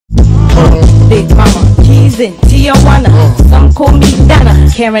Big Mama, keys in Tijuana. Some call me Donna,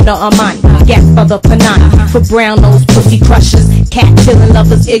 Karen or Amani. Gas for the Panani, for brown nose pussy crushers, cat killing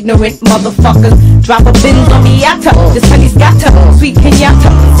lovers, ignorant motherfuckers. Drop a Benz on Miata, this honey's got her, sweet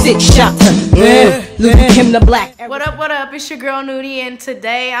pinata, 6 shots her. Look at him the black. What up, it's your girl Nudie, and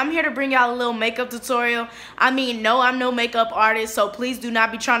today I'm here to bring y'all a little makeup tutorial. I mean, no, I'm no makeup artist, so please do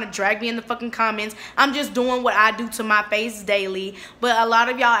not be trying to drag me in the fucking comments. I'm just doing what I do to my face daily, but a lot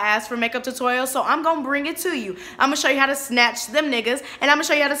of y'all asked for makeup tutorials, so I'm gonna bring it to you. I'm gonna show you how to snatch them niggas, and I'm gonna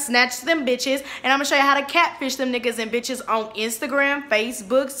show you how to snatch them bitches, and I'm gonna show you how to catfish them niggas and bitches on Instagram,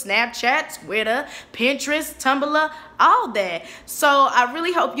 Facebook, Snapchat, Twitter, Pinterest, Tumblr, all that. So I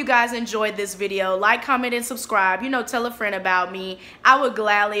really hope you guys enjoyed this video. Like, comment, and subscribe. You know, tell a friend about me. I would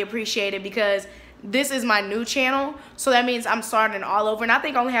gladly appreciate it because this is my new channel, so that means I'm starting all over, and I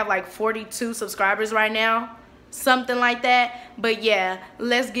think I only have like 42 subscribers right now, something like that. But yeah,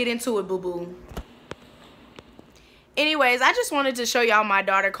 let's get into it, boo-boo. Anyways, I just wanted to show y'all my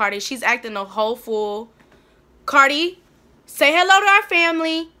daughter Cardi. She's acting a whole fool. Cardi, say hello to our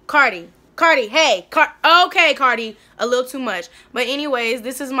family. Cardi, hey, okay, Cardi, a little too much. But anyways,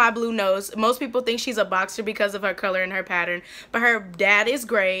 this is my blue nose. Most people think she's a boxer because of her color and her pattern, but her dad is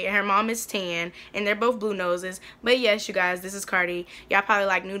gray and her mom is tan, and they're both blue noses. But yes, you guys, this is Cardi. Y'all probably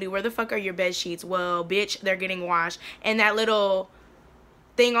like, Nudie, where the fuck are your bed sheets? Well, bitch, they're getting washed, and that little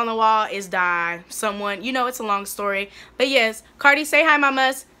thing on the wall is dye. Someone, you know, it's a long story. But yes, Cardi, say hi,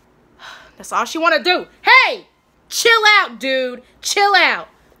 mamas. That's all she want to do. Hey, chill out, dude, chill out.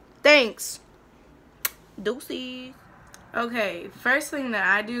 Thanks. Deuces. Okay, first thing that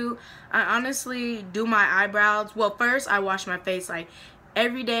I do, I honestly do my eyebrows. Well, first I wash my face like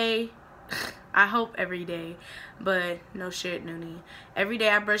every day. I hope every day, but no shit, Noonie. Every day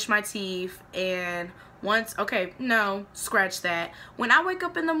I brush my teeth, and once, okay, no, scratch that. When I wake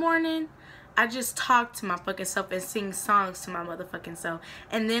up in the morning, I just talk to my fucking self and sing songs to my motherfucking self.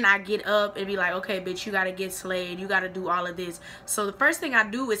 And then I get up and be like, okay, bitch, you gotta get slayed. You gotta do all of this. So the first thing I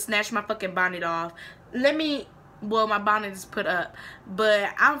do is snatch my fucking bonnet off. Well, my bonnet is put up.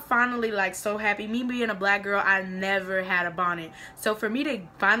 But I'm finally, like, so happy. Me being a black girl, I never had a bonnet. So for me to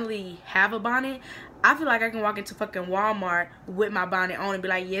finally have a bonnet, I feel like I can walk into fucking Walmart with my bonnet on and be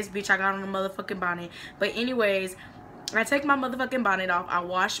like, yes, bitch, I got on a motherfucking bonnet. But anyways, I take my motherfucking bonnet off. I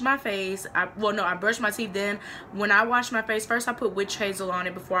wash my face. I brush my teeth. Then when I wash my face, first I put witch hazel on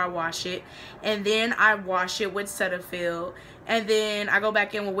it before I wash it, and then I wash it with Cetaphil, and then I go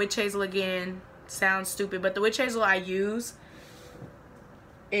back in with witch hazel again. Sounds stupid, but the witch hazel I use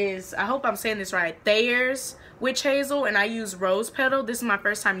is, I hope I'm saying this right, Thayer's witch hazel, and I use rose petal. This is my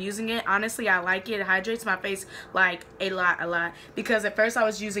first time using it. Honestly, I like it. It hydrates my face like a lot, because at first I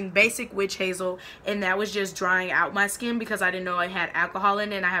was using basic witch hazel, and that was just drying out my skin because I didn't know it had alcohol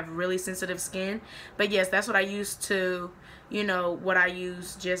in it, and I have really sensitive skin. But yes, that's what I used to, you know, what I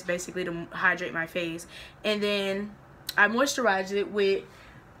use just basically to hydrate my face. And then I moisturize it with,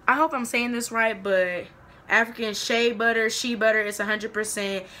 I hope I'm saying this right, but African shea butter, shea butter. It's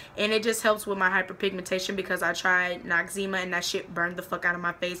 100%, and it just helps with my hyperpigmentation because I tried Noxzema and that shit burned the fuck out of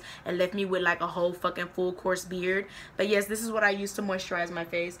my face and left me with like a whole fucking full course beard. But yes, this is what I use to moisturize my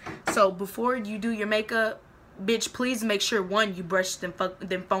face. So before you do your makeup, bitch, please make sure, one, you brush them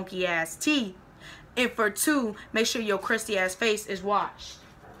funky ass teeth, and for two, make sure your crusty ass face is washed.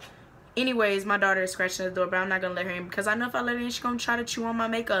 Anyways, my daughter is scratching the door, but I'm not gonna let her in because I know if I let her in, she's gonna try to chew on my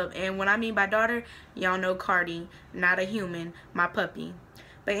makeup. And when I mean by daughter, y'all know Cardi, not a human, my puppy.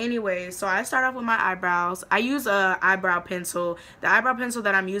 But anyways, so I start off with my eyebrows. I use a eyebrow pencil. The eyebrow pencil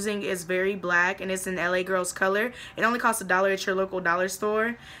that I'm using is very black, and it's in LA Girls color. It only costs $1 at your local dollar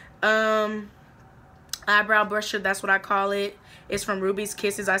store. Eyebrow brusher, that's what I call it. It's from Ruby's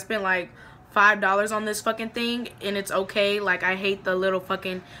Kisses. I spent like $5 on this fucking thing, and it's okay. Like, I hate the little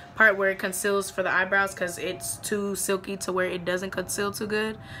fucking part where it conceals for the eyebrows because it's too silky to where it doesn't conceal too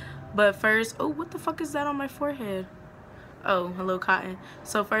good. But first, oh, what the fuck is that on my forehead? Oh, a little cotton.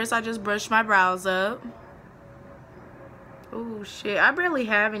 So first I just brush my brows up. Oh shit, I barely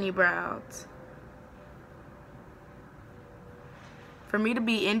have any brows. For me to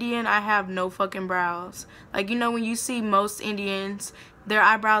be Indian, I have no fucking brows. Like, you know when you see most Indians, their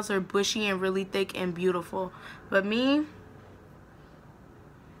eyebrows are bushy and really thick and beautiful. But me,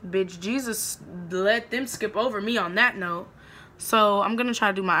 bitch, Jesus let them skip over me on that note. So I'm gonna try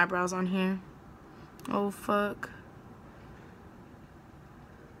to do my eyebrows on here. Oh fuck.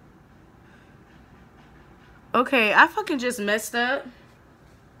 Okay, I fucking just messed up.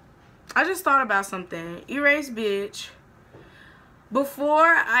 I just thought about something. Erase, bitch. Before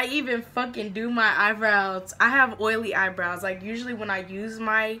I even fucking do my eyebrows, I have oily eyebrows. Like, usually when I use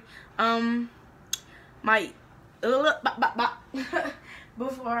my my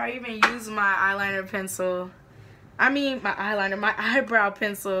before I even use my eyeliner pencil, my eyebrow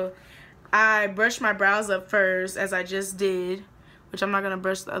pencil, I brush my brows up first, as I just did, which I'm not gonna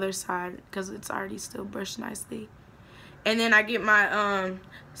brush the other side because it's already still brushed nicely. And then I get my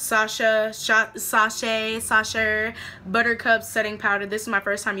Sacha Buttercup Setting powder. This is my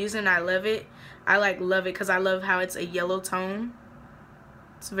first time using it, and I love it. I love it because I love how it's a yellow tone.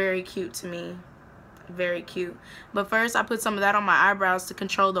 It's very cute to me. Very cute. But first I put some of that on my eyebrows to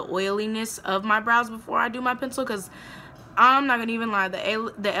control the oiliness of my brows before I do my pencil, because I'm not gonna even lie,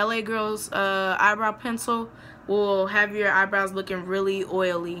 the LA Girls eyebrow pencil will have your eyebrows looking really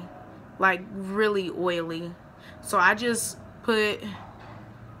oily, like really oily. So I just put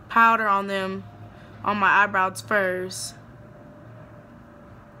powder on them, on my eyebrows first,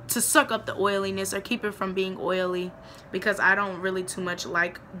 to suck up the oiliness or keep it from being oily, because I don't really too much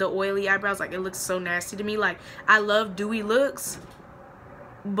like the oily eyebrows. Like, it looks so nasty to me. Like, I love dewy looks,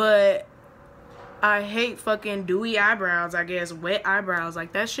 but I hate fucking dewy eyebrows, I guess. Wet eyebrows.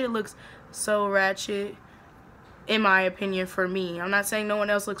 Like, that shit looks so ratchet, in my opinion, for me. I'm not saying no one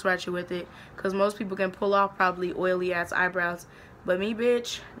else looks ratchet with it, because most people can pull off probably oily ass eyebrows. But me,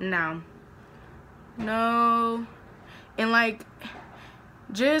 bitch, no. No. And like,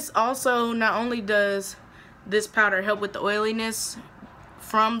 just also, not only does this powder help with the oiliness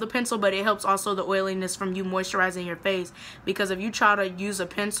from the pencil, but it helps also the oiliness from you moisturizing your face. Because if you try to use a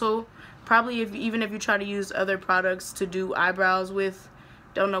pencil, probably even if you try to use other products to do eyebrows with,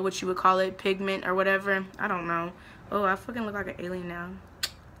 don't know what you would call it, pigment or whatever, I don't know. Oh, I fucking look like an alien now.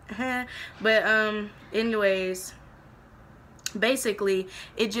 But anyways, basically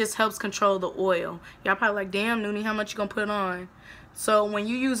it just helps control the oil. Y'all probably like, damn, Noonie, how much you gonna put on? So when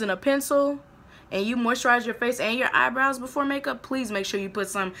you're using a pencil and you moisturize your face and your eyebrows before makeup, please make sure you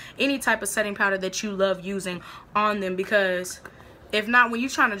put any type of setting powder that you love using on them, because if not, when you're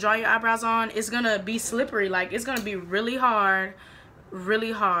trying to draw your eyebrows on, it's gonna be slippery. Like, it's gonna be really hard,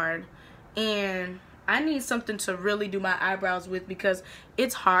 and I need something to really do my eyebrows with, because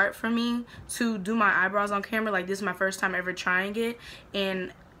it's hard for me to do my eyebrows on camera. Like, this is my first time ever trying it,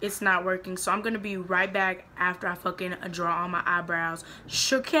 and it's not working. So I'm gonna be right back after I fucking draw on my eyebrows.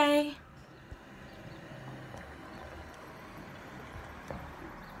 Okay?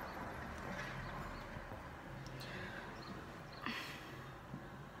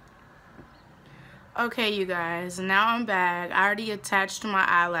 Okay, you guys, now I'm back. I already attached my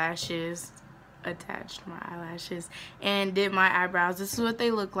eyelashes and did my eyebrows. This is what they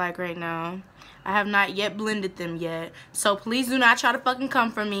look like right now. I have not yet blended them yet, so please do not try to fucking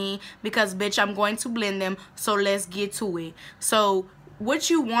come for me, because bitch, I'm going to blend them. So let's get to it. So what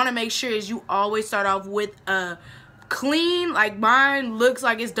you want to make sure is you always start off with a clean, like mine looks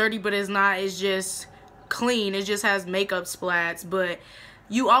like it's dirty, but it's not. It's just clean. It just has makeup splats, but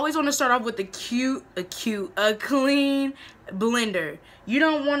you always want to start off with a clean blender. You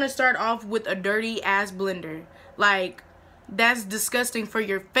don't want to start off with a dirty ass blender. Like, that's disgusting for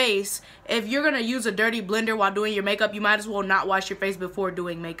your face. If you're gonna use a dirty blender while doing your makeup, you might as well not wash your face before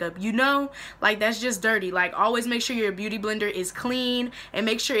doing makeup, you know? Like, that's just dirty. Like, always make sure your beauty blender is clean and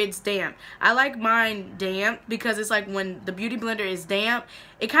make sure it's damp. I like mine damp because it's like, when the beauty blender is damp,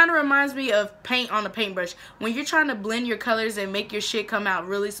 it kind of reminds me of paint on a paintbrush. When you're trying to blend your colors and make your shit come out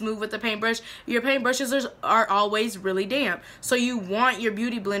really smooth with the paintbrush, your paintbrushes are always really damp. So you want your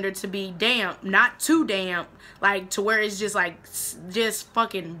beauty blender to be damp, not too damp, like to where it's just like just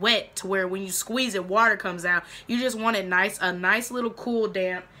fucking wet, to where when you squeeze it, water comes out. You just want it nice, a nice little cool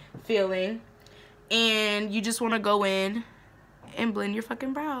damp feeling, and you just want to go in and blend your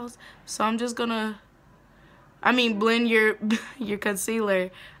fucking brows. So I'm just gonna, blend your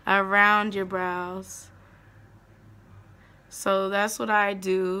concealer around your brows. So that's what I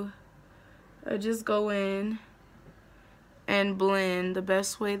do. I just go in and blend the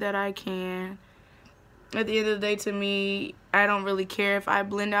best way that I can. At the end of the day, to me, I don't really care if I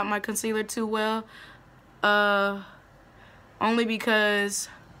blend out my concealer too well. Only because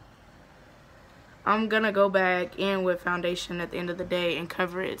I'm gonna go back in with foundation at the end of the day and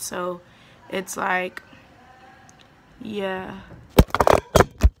cover it. So it's like, yeah.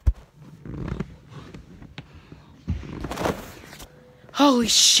 Holy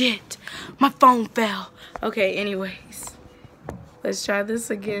shit, my phone fell. Okay, anyways, let's try this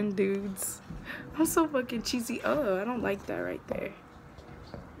again, dudes. I'm so fucking cheesy. Oh, I don't like that right there.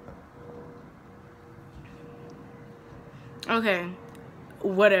 Okay,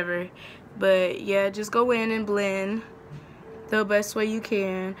 whatever. But yeah, just go in and blend the best way you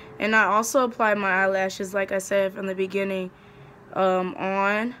can. And I also apply my eyelashes, like I said from the beginning,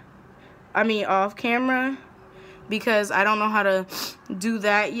 on off camera, because I don't know how to do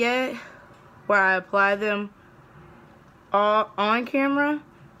that yet, where I apply them all on camera,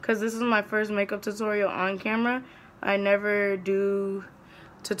 because this is my first makeup tutorial on camera. I never do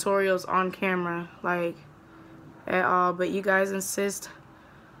tutorials on camera, like, at all, but you guys insist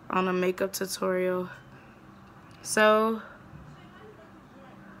on a makeup tutorial. So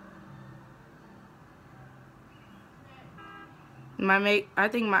I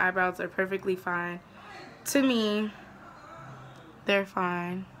think my eyebrows are perfectly fine. To me, they're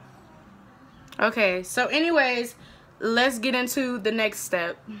fine. Okay, so anyways, let's get into the next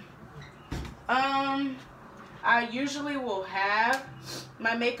step. I usually will have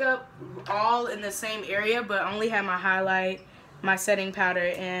my makeup all in the same area, but only have my highlight, my setting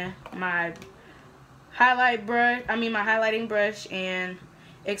powder, and my highlighting brush, and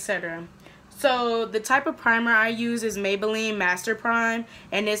etc. So the type of primer I use is Maybelline Master Prime,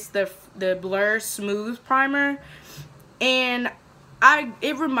 and it's the Blur Smooth Primer. And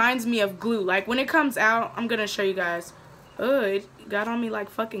it reminds me of glue. Like, when it comes out, I'm gonna show you guys. Oh, it got on me like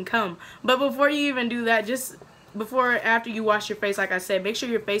fucking cum. But before you even do that, just after you wash your face, like I said, make sure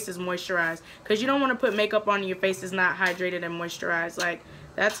your face is moisturized, because you don't want to put makeup on your face that's not hydrated and moisturized. Like,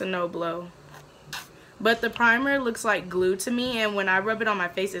 that's a no blow. But the primer looks like glue to me, and when I rub it on my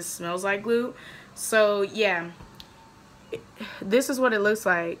face, it smells like glue. So yeah, this is what it looks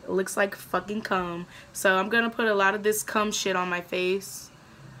like. It looks like fucking cum. So I'm gonna put a lot of this cum shit on my face.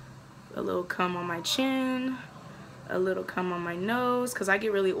 A little cum on my chin, a little cum on my nose, because I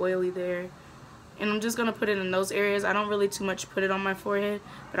get really oily there. And I'm just gonna put it in those areas. I don't really too much put it on my forehead,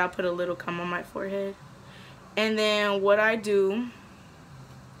 but I'll put a little cum on my forehead. And then what I do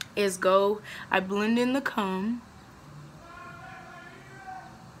is I blend in the cum,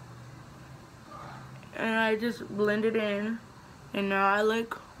 and I just blend it in, and now I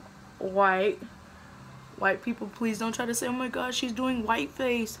look white. White people, please don't try to say, oh my god, she's doing white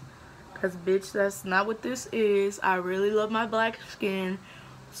face, because bitch, that's not what this is. I really love my black skin,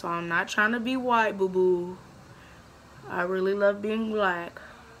 so I'm not trying to be white, boo-boo. I really love being black.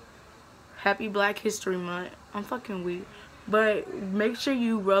 Happy Black History Month. I'm fucking weak. But make sure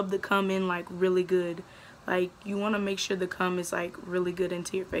you rub the cum in like really good. Like, you want to make sure the cum is like really good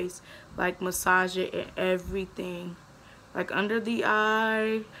into your face. Like, massage it and everything. Like under the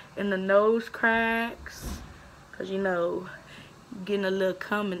eye and the nose cracks. Because, you know, getting a little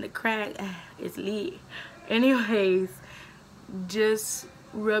cum in the crack is lit. Anyways, just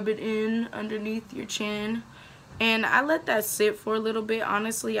rub it in underneath your chin. And I let that sit for a little bit,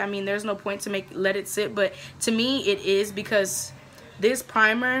 honestly. I mean, there's no point to let it sit, but to me it is, because this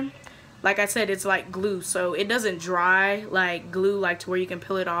primer, like I said, it's like glue, so it doesn't dry like glue, like to where you can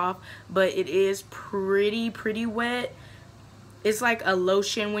peel it off, but it is pretty wet. It's like a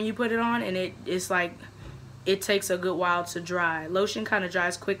lotion when you put it on, and it's like, it takes a good while to dry. Lotion kind of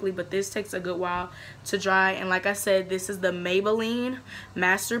dries quickly, but this takes a good while to dry. And like I said, this is the Maybelline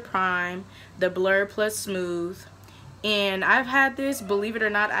Master Prime, the Blur Plus Smooth. And I've had this, believe it or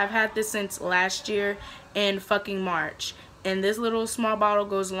not, I've had this since last year in fucking March. And this little small bottle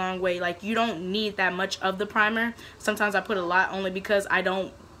goes a long way. Like, you don't need that much of the primer. Sometimes I put a lot, only because I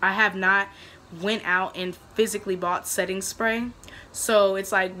have not went out and physically bought setting spray. So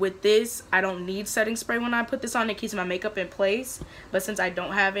it's like, with this, I don't need setting spray when I put this on. It keeps my makeup in place. But since I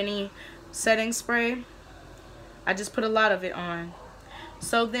don't have any setting spray, I just put a lot of it on.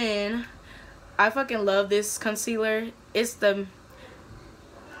 So then, I fucking love this concealer. It's the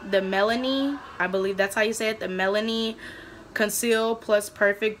Milani, I believe that's how you say it, the Milani Conceal Plus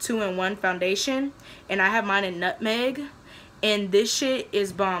Perfect 2-in-1 foundation. And I have mine in Nutmeg. And this shit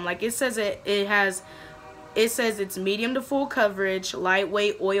is bomb. Like, it says it says it's medium to full coverage,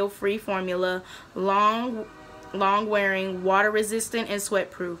 lightweight, oil-free formula, long wearing, water resistant, and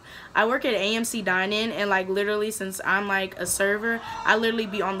sweat proof. I work at AMC Dine-In, and like, literally, since I'm like a server, I literally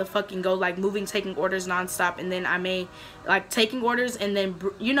be on the fucking go, like moving, taking orders nonstop. And then I may like taking orders, and then,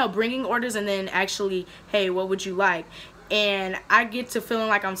 you know, bringing orders, and then actually, hey, what would you like? And I get to feeling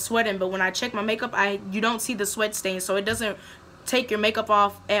like I'm sweating, but when I check my makeup, you don't see the sweat stain, so it doesn't take your makeup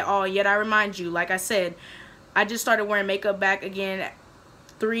off at all. Yet I remind you, like I said, I just started wearing makeup back again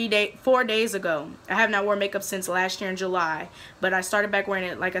 4 days ago. I have not worn makeup since last year in July, but I started back wearing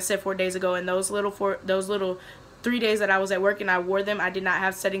it, like I said, 4 days ago. And those little 3 days that I was at work and I wore them, I did not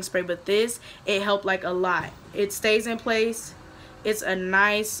have setting spray, but this, it helped like a lot. It stays in place. It's a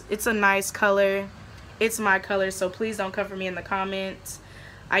nice color. It's my color, so please don't come for me in the comments.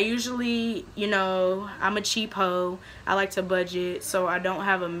 I usually, you know, I'm a cheap hoe. I like to budget, so I don't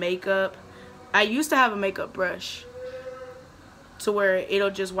have a makeup. I used to have a makeup brush, to where it'll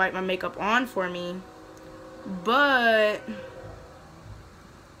just wipe my makeup on for me. But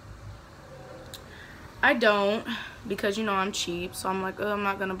I don't, because you know I'm cheap, so I'm like, oh, I'm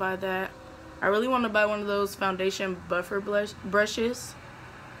not gonna buy that. I really want to buy one of those foundation buffer brushes.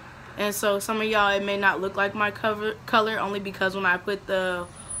 And so some of y'all, it may not look like my color only because when I put the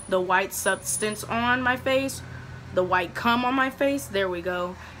white substance on my face, the white cum on my face, there we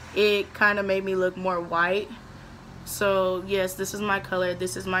go, it kind of made me look more white. So yes, this is my color,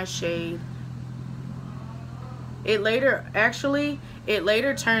 this is my shade. It later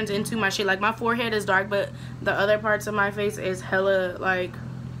turns into my shade. Like my forehead is dark, but the other parts of my face is hella like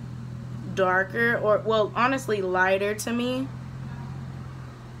darker, or well, honestly lighter to me.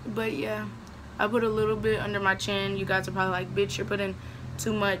 But yeah, I put a little bit under my chin. You guys are probably like, bitch, you're putting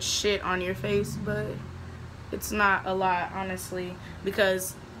too much shit on your face, but it's not a lot, honestly,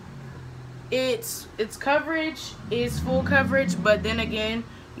 because its coverage is full coverage, but then again,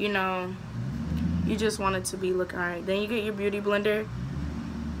 you know, you just want it to be looking alright. Then you get your beauty blender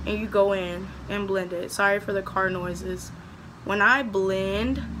and you go in and blend it. Sorry for the car noises. When I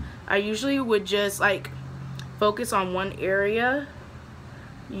blend, I usually would just like focus on one area.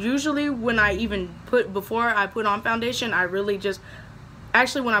 Usually when I even before I put on foundation, I really just,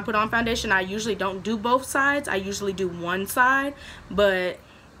 actually when I put on foundation, I usually don't do both sides. I usually do one side, but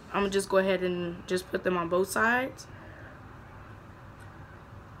I'm gonna just go ahead and just put them on both sides.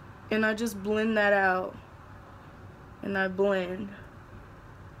 And I just blend that out. And I blend.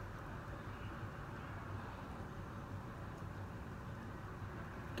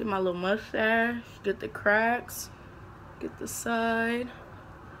 Get my little mustache, get the cracks, get the side.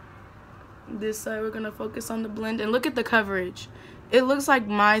 This side we're gonna focus on the blend. And look at the coverage. It looks like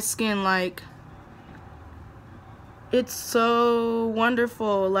my skin, like, it's so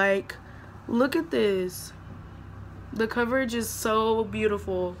wonderful. Like, look at this. The coverage is so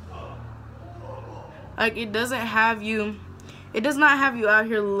beautiful. Like, it does not have you out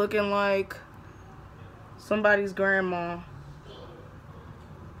here looking like somebody's grandma.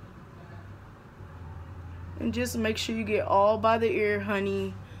 And just make sure you get all by the ear,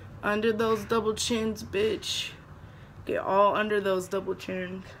 honey. Under those double chins, bitch. Get all under those double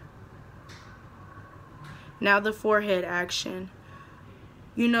chins. Now the forehead action.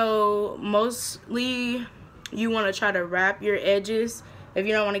 You know, mostly you want to try to wrap your edges if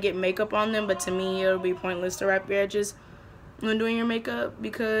you don't want to get makeup on them, but to me it'll be pointless to wrap your edges when doing your makeup,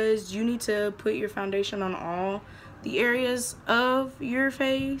 because you need to put your foundation on all the areas of your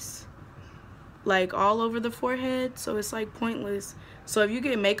face, like all over the forehead, so it's like pointless. So if you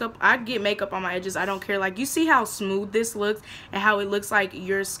get makeup, I'd get makeup on my edges. I don't care. Like, you see how smooth this looks and how it looks like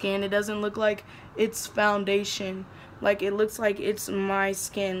your skin. It doesn't look like it's foundation. Like, it looks like it's my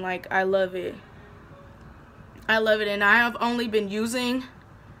skin. Like, I love it. I love it. And I have only been using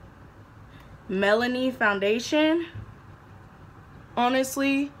Milani foundation,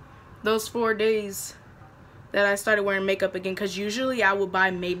 honestly, those 4 days that I started wearing makeup again, because usually I would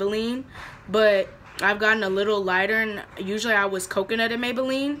buy Maybelline, but I've gotten a little lighter, and usually I was coconut at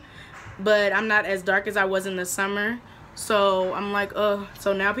Maybelline, but I'm not as dark as I was in the summer. So I'm like, ugh.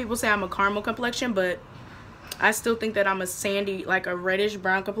 So now people say I'm a caramel complexion, but I still think that I'm a sandy, like a reddish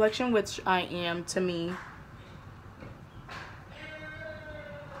brown complexion, which I am to me.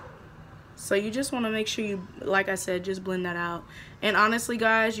 So you just want to make sure you, like I said, just blend that out. And honestly,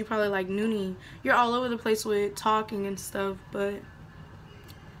 guys, you're probably like, Noonie, you're all over the place with talking and stuff, but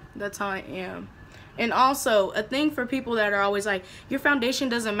that's how I am. And also, a thing for people that are always like, your foundation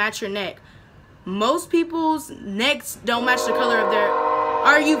doesn't match your neck. Most people's necks don't match the color of their...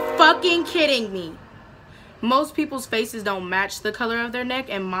 Are you fucking kidding me? Most people's faces don't match the color of their neck,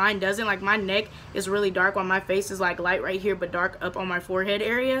 and mine doesn't. Like, my neck is really dark while my face is like light right here, but dark up on my forehead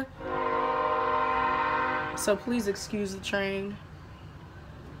area. So please excuse the train.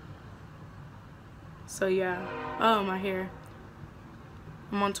 So yeah. Oh, my hair.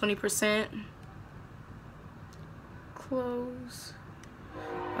 I'm on 20%. Close.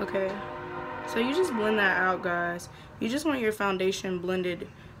 Okay. So you just blend that out, guys. You just want your foundation blended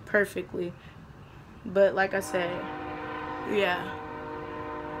perfectly. But like I said, yeah.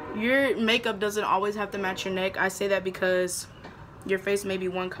 Your makeup doesn't always have to match your neck. I say that because your face may be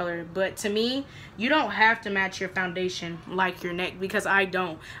one color, but to me, you don't have to match your foundation like your neck, because I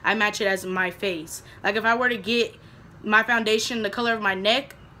don't. I match it as my face. Like, if I were to get my foundation the color of my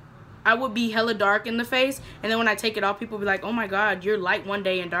neck, I would be hella dark in the face, and then when I take it off, people will be like, oh my god, you're light one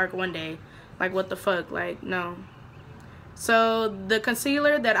day and dark one day. Like, what the fuck? Like, no. So the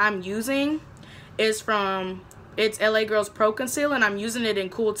concealer that I'm using is from It's LA Girls Pro Conceal, and I'm using it in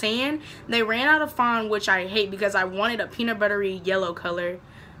Cool Tan. They ran out of Fawn, which I hate because I wanted a peanut buttery yellow color.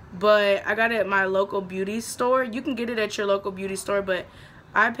 But I got it at my local beauty store. You can get it at your local beauty store, but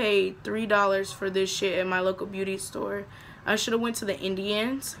I paid $3 for this shit at my local beauty store. I should have went to the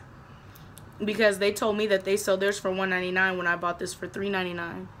Indians because they told me that they sell theirs for $1.99 when I bought this for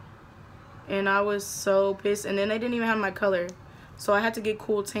 $3.99. And I was so pissed. And then they didn't even have my color. So I had to get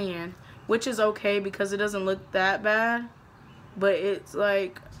Cool Tan, which is okay because it doesn't look that bad. But it's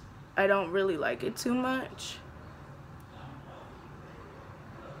like, I don't really like it too much.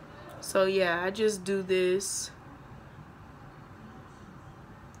 So yeah, I just do this.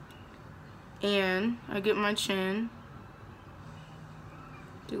 And I get my chin.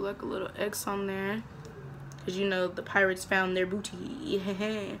 Do like a little X on there. Because you know the pirates found their booty.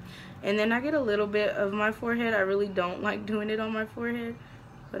 And then I get a little bit of my forehead. I really don't like doing it on my forehead,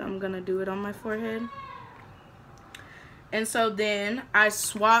 but I'm going to do it on my forehead. And so then I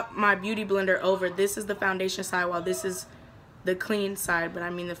swap my beauty blender over. This is the foundation side while this is the clean side. But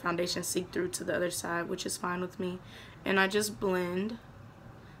I mean the foundation seep through to the other side, which is fine with me. And I just blend.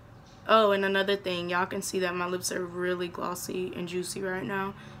 Oh, and another thing. Y'all can see that my lips are really glossy and juicy right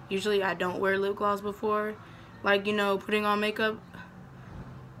now. Usually I don't wear lip gloss before. Like, you know, putting on makeup.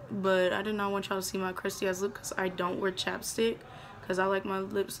 But I did not want y'all to see my crusty ass lip because I don't wear chapstick. Because I like my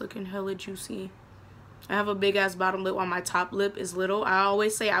lips looking hella juicy. I have a big ass bottom lip while my top lip is little. I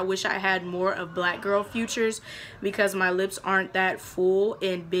always say I wish I had more of black girl features because my lips aren't that full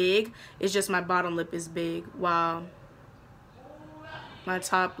and big. It's just my bottom lip is big while my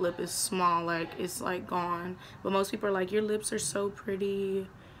top lip is small. Like, it's like gone. But most people are like, your lips are so pretty.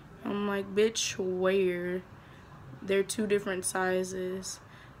 I'm like, bitch, where? They're two different sizes.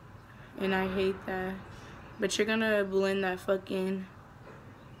 And I hate that. But you're gonna blend that fucking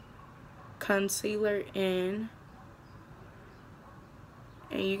concealer in.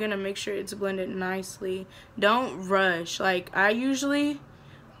 And you're gonna make sure it's blended nicely. Don't rush. Like, I usually,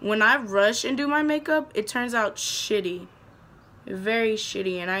 when I rush and do my makeup, it turns out shitty. Very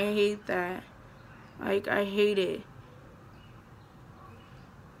shitty. And I hate that. Like, I hate it.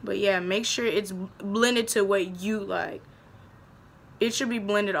 But yeah, make sure it's blended to what you like. It should be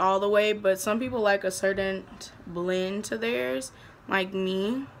blended all the way, but some people like a certain blend to theirs, like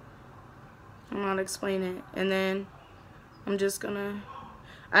me. I'm not explaining it. And then I'm just gonna,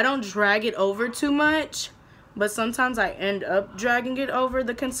 I don't drag it over too much, but sometimes I end up dragging it over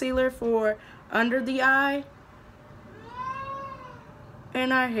the concealer for under the eye.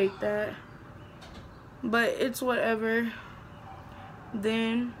 And I hate that. But it's whatever.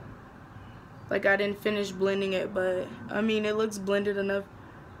 Then, like, I didn't finish blending it, but I mean, it looks blended enough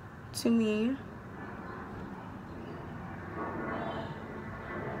to me.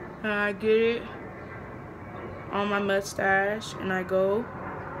 And I get it on my mustache, and I go.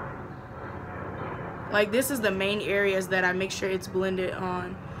 Like, this is the main areas that I make sure it's blended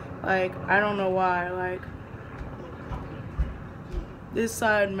on. Like, I don't know why. Like, this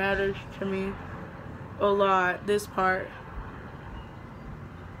side matters to me a lot, this part.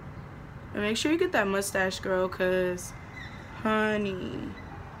 And make sure you get that mustache, girl, cause honey.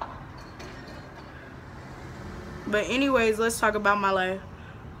 But anyways, let's talk about my life.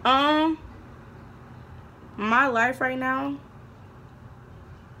 My life right now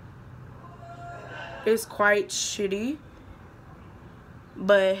is quite shitty.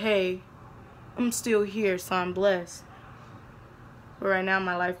 But hey, I'm still here, so I'm blessed. But right now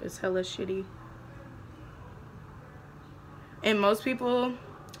my life is hella shitty. And most people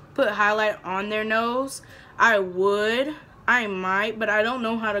put highlight on their nose. I might, but I don't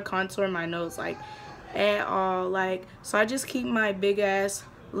know how to contour my nose, like, at all. Like, so I just keep my big ass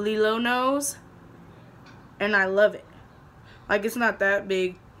Lilo nose, and I love it. Like, it's not that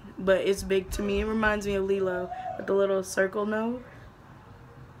big, but it's big to me. It reminds me of Lilo with the little circle nose.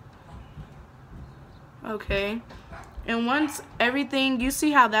 Okay, and once everything, you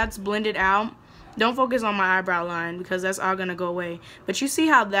see how that's blended out. Don't focus on my eyebrow line because that's all gonna go away. But you see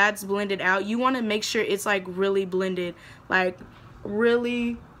how that's blended out? You want to make sure it's like really blended. Like,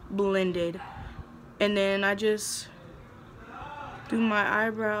 really blended. And then I just do my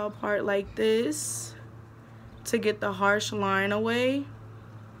eyebrow part like this to get the harsh line away.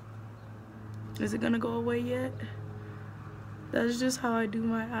 Is it gonna go away yet? That's just how I do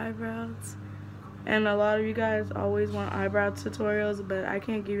my eyebrows. And a lot of you guys always want eyebrow tutorials, but I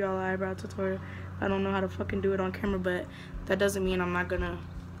can't give y'all an eyebrow tutorial. I don't know how to fucking do it on camera, but that doesn't mean I'm not gonna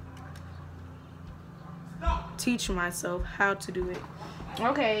teach myself how to do it.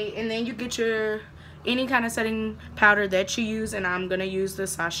 Okay, and then you get your any kind of setting powder that you use, and I'm gonna use the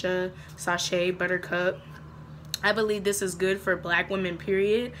Sacha Buttercup I believe this is good for black women,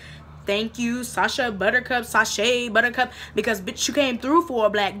 period. Thank you, Sacha Buttercup, because bitch, you came through for a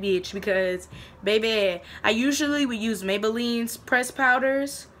black bitch. Because, baby, I usually would use Maybelline's pressed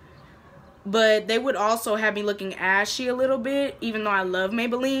powders, but they would also have me looking ashy a little bit, even though I love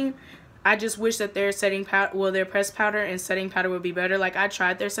Maybelline. I just wish that their setting powder, well, their pressed powder and setting powder would be better. Like, I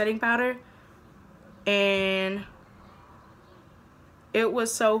tried their setting powder, and it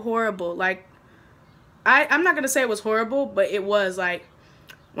was so horrible. Like, I'm not gonna say it was horrible, but it was. Like,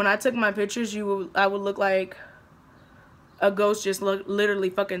 when I took my pictures, I would look like a ghost, just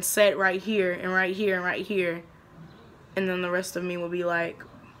literally fucking set right here and right here and right here, and then the rest of me would be like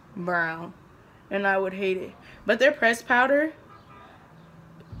brown, and I would hate it. But their pressed powder,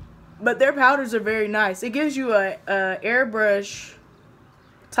 their powders are very nice. It gives you a airbrush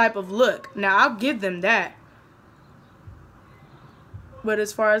type of look. Now, I'll give them that. But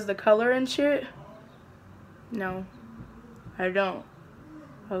as far as the color and shit, no, I don't.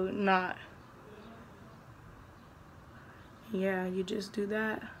 I would not. Yeah, you just do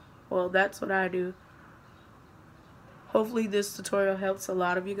that. Well, that's what I do. Hopefully this tutorial helps a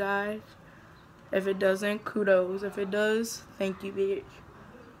lot of you guys. If it doesn't, kudos. If it does, thank you, bitch.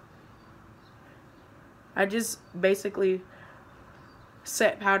 I just basically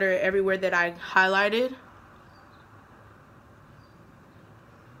set powder everywhere that I highlighted.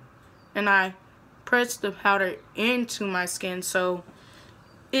 And I press the powder into my skin, so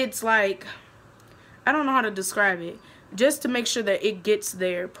it's like, I don't know how to describe it, just to make sure that it gets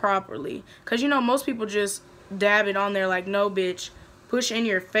there properly. Because, you know, most people just dab it on there like, no, bitch, push in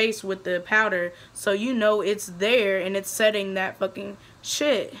your face with the powder so you know it's there and it's setting that fucking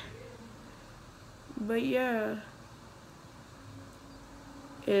shit. But yeah.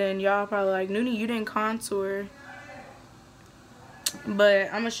 And y'all probably like, Noonie, you didn't contour. But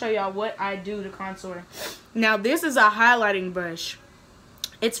I'm going to show y'all what I do to contour. Now, this is a highlighting brush.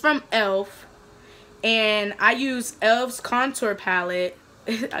 It's from e.l.f. And I use e.l.f.'s contour palette.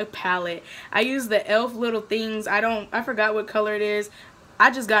 I use the e.l.f. little things. I forgot what color it is.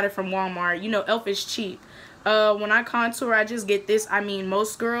 I just got it from Walmart. You know, e.l.f. is cheap. When I contour, I just get this. I mean,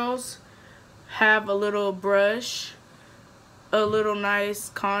 most girls have a little brush, a little nice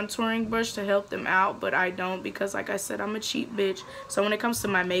contouring brush to help them out, but I don't, because like I said, I'm a cheap bitch. So when it comes to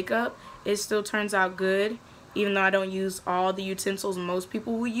my makeup, it still turns out good, even though I don't use all the utensils most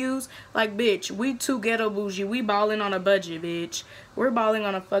people will use. Like, bitch, we too ghetto bougie. We balling on a budget, bitch. We're balling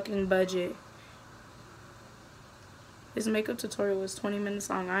on a fucking budget. This makeup tutorial was 20 minutes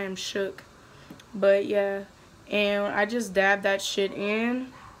long. I am shook. But yeah, and I just dab that shit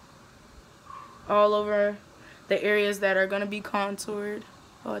in all over the areas that are gonna be contoured.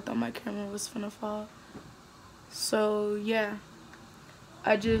 Oh, I thought my camera was finna fall. So yeah,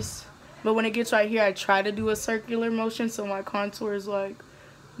 but when it gets right here, I try to do a circular motion so my contour is like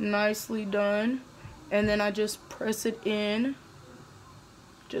nicely done, and then I just press it in.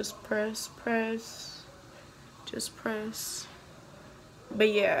 Just press, just press.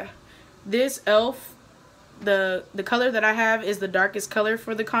 But yeah, this e.l.f., the color that I have is the darkest color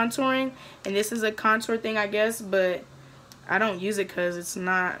for the contouring, and this is a contour thing, I guess, but I don't use it because it's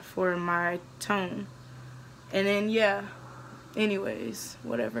not for my tone. And then yeah, anyways,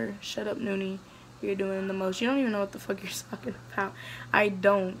 whatever, shut up, Noonie. You're doing the most. You don't even know what the fuck you're talking about. I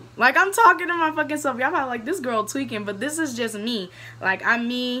don't. Like, I'm talking to my fucking self. Y'all probably like, this girl tweaking, but this is just me. Like, I'm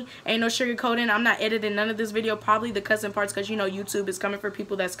me. Ain't no sugarcoating. I'm not editing none of this video. Probably the cussing parts, because, you know, YouTube is coming for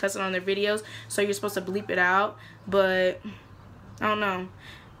people that's cussing on their videos, so you're supposed to bleep it out. But I don't know.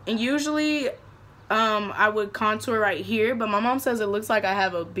 And usually I would contour right here, but my mom says it looks like I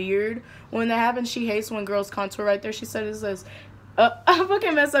have a beard. When that happens, she hates when girls contour right there. She said it says, I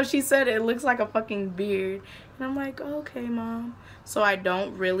fucking messed up. She said it looks like a fucking beard. And I'm like, okay, Mom. So I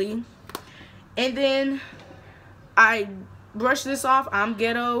don't really. And then I brush this off. I'm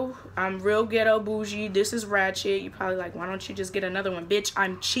ghetto. I'm real ghetto bougie. This is ratchet. You're probably like, why don't you just get another one? Bitch,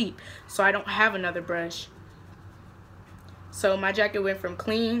 I'm cheap, so I don't have another brush. So my jacket went from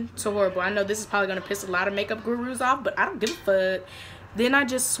clean to horrible. I know this is probably going to piss a lot of makeup gurus off, but I don't give a fuck. Then I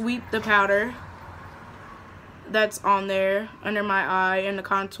just sweep the powder that's on there under my eye and the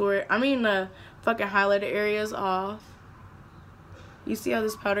contour, the fucking highlighted areas off. You see how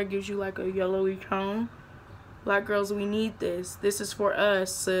this powder gives you like a yellowy tone? Black girls, we need this. This is for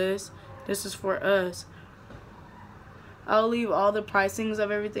us, sis. This is for us. I'll leave all the pricings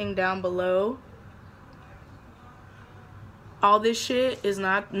of everything down below. All this shit is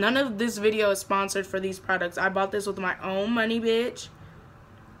not, none of this video is sponsored for these products. I bought this with my own money, bitch.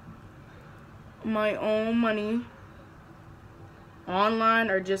 My own money.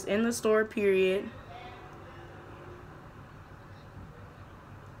 Online or just in the store, period.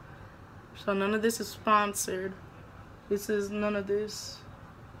 So none of this is sponsored. This is none of this.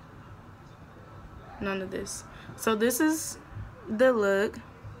 None of this. So this is the look.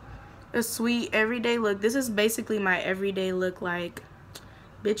 A sweet everyday look. This is basically my everyday look. Like,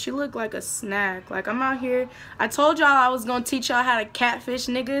 bitch, you look like a snack. Like, I'm out here. I told y'all I was gonna teach y'all how to catfish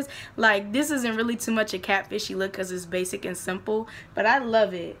niggas. Like, this isn't really too much a catfishy look because it's basic and simple. But I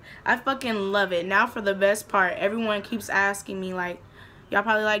love it. I fucking love it. Now for the best part. Everyone keeps asking me, like, y'all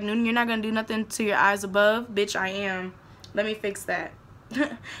probably like, Newton, you're not gonna do nothing to your eyes above? Bitch, I am. Let me fix that.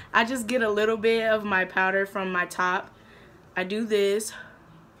 I just get a little bit of my powder from my top. I do this.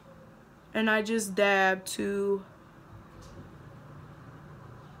 And I just dab to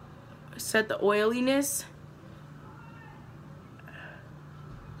set the oiliness.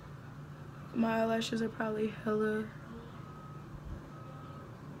 My eyelashes are probably hella.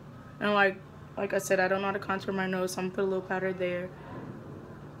 And like I said, I don't know how to contour my nose, so I'm gonna put a little powder there.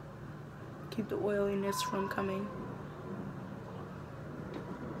 Keep the oiliness from coming.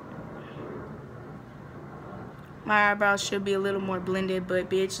 My eyebrows should be a little more blended, but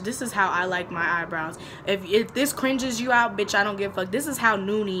bitch, this is how I like my eyebrows. If this cringes you out, bitch, I don't give a fuck. This is how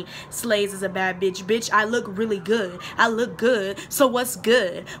Noonie slays as a bad bitch. Bitch, I look really good. I look good. So what's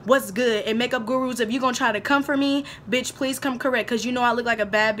good? What's good? And makeup gurus, if you gonna try to come for me, bitch, please come correct. Cause you know I look like a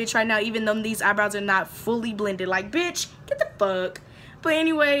bad bitch right now, even though these eyebrows are not fully blended. Like, bitch, get the fuck. But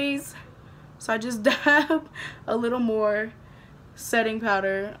anyways, so I just dab a little more setting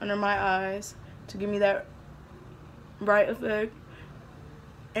powder under my eyes to give me that bright effect,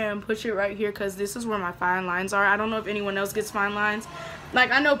 and push it right here because this is where my fine lines are. I don't know if anyone else gets fine lines.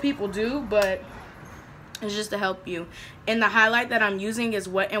 Like, I know people do, but it's just to help you. And the highlight that I'm using is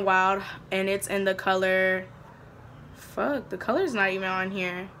Wet n Wild, and it's in the color, fuck, the color's not even on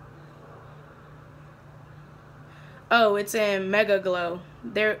here. Oh, it's in Mega Glow.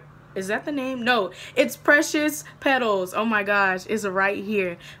 There. Is that the name? No, it's Precious Petals. Oh my gosh, it's right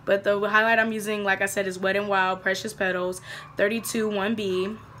here. But the highlight I'm using, like I said, is Wet n Wild Precious Petals 32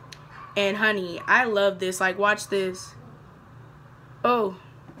 1B. And honey, I love this. Like, watch this. Oh,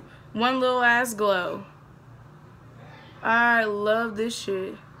 one little ass glow. I love this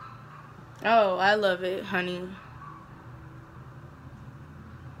shit. Oh, I love it, honey.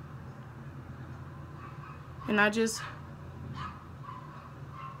 And I just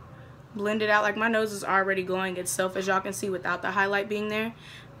blend it out. Like, my nose is already glowing itself, as y'all can see, without the highlight being there.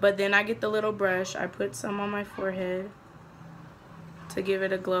 But then I get the little brush, I put some on my forehead to give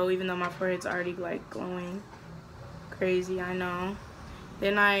it a glow, even though my forehead's already like glowing crazy, I know.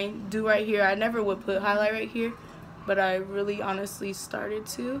 Then I do right here. I never would put highlight right here, but I really honestly started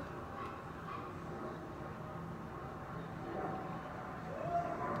to.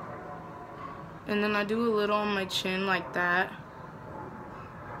 And then I do a little on my chin like that,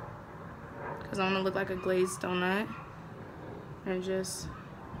 because I want to look like a glazed donut. And just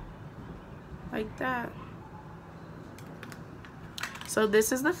like that. So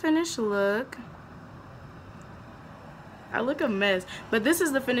this is the finished look. I look a mess, but this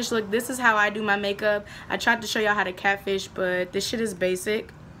is the finished look. This is how I do my makeup. I tried to show y'all how to catfish, but this shit is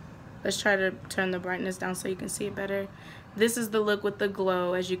basic. Let's try to turn the brightness down so you can see it better. This is the look with the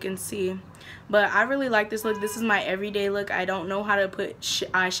glow, as you can see. But I really like this look. This is my everyday look. I don't know how to put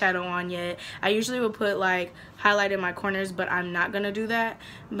eyeshadow on yet. I usually would put like highlight in my corners, but I'm not gonna do that.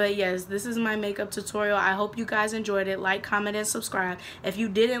 But yes, this is my makeup tutorial. I hope you guys enjoyed it. Like, comment, and subscribe. If you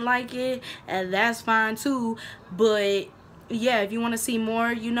didn't like it, and that's fine too. But yeah, if you want to see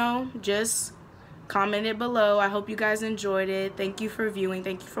more, you know, just comment it below. I hope you guys enjoyed it. Thank you for viewing.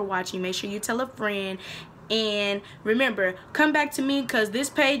 Thank you for watching. Make sure you tell a friend. And remember, come back to me, because this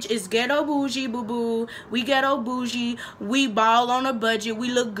page is ghetto bougie, boo-boo. We ghetto bougie. We ball on a budget.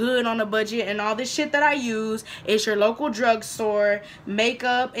 We look good on a budget. And all this shit that I use is your local drugstore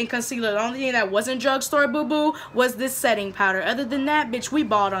makeup and concealer. The only thing that wasn't drugstore, boo-boo, was this setting powder. Other than that, bitch, we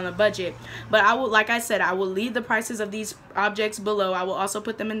balled on a budget. But I will, like I said, I will leave the prices of these objects below. I will also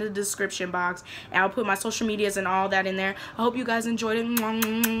put them in the description box. And I'll put my social medias and all that in there. I hope you guys enjoyed it.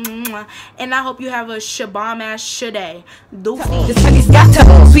 And I hope you have a shabam ass day. This honey's got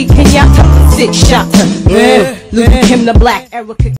to sweet pinata, six shotter. Look at him, the black Erica.